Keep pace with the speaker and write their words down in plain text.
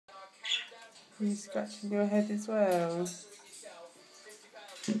Are you scratching your head as well?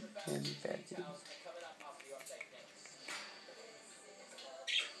 Kenny baby.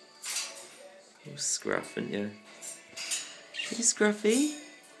 You're scruff, aren't you? Are you scruffy?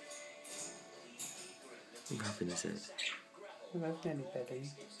 I'm rubbing his head. I love Nelly Belly.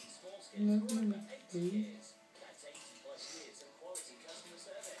 I love Nelly Belly.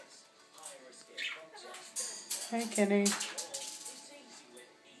 Hey Kenny.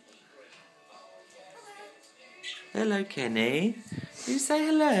 Hello, Kenny. You say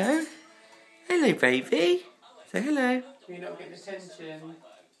hello. Hello, baby. Say hello. You're not getting attention.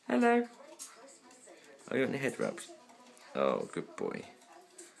 Hello. Oh, you want your head rubbed? Oh, good boy.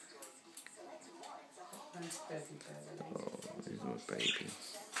 Nice baby belly. Oh, here's my baby.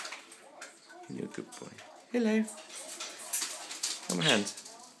 You're a good boy. Hello. Hold my hand.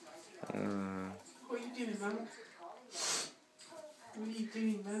 What are you doing, man? What are you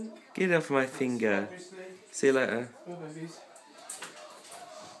doing, man? Get off my finger. See you later. Oh, babies.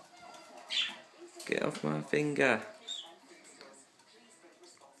 Get off my finger.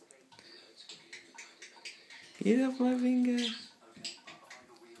 Get off my finger.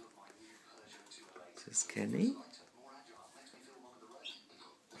 Says Kenny.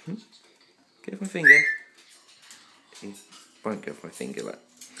 Get off my finger. He won't get off my finger, but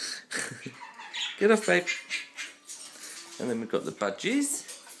get off, babe. And then we've got the Budgies.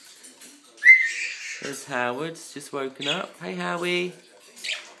 There's Howard, just woken up. Hey, Howie.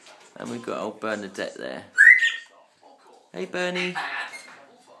 And we've got old Bernadette there. Hey, Bernie.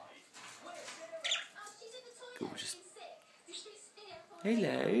 Gorgeous.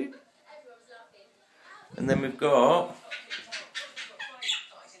 Hello. And then we've got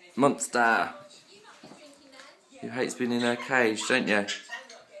Monster, who hates being in her cage, don't you?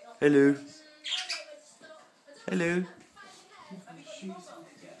 Hello. Hello.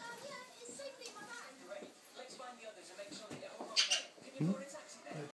 Hmm?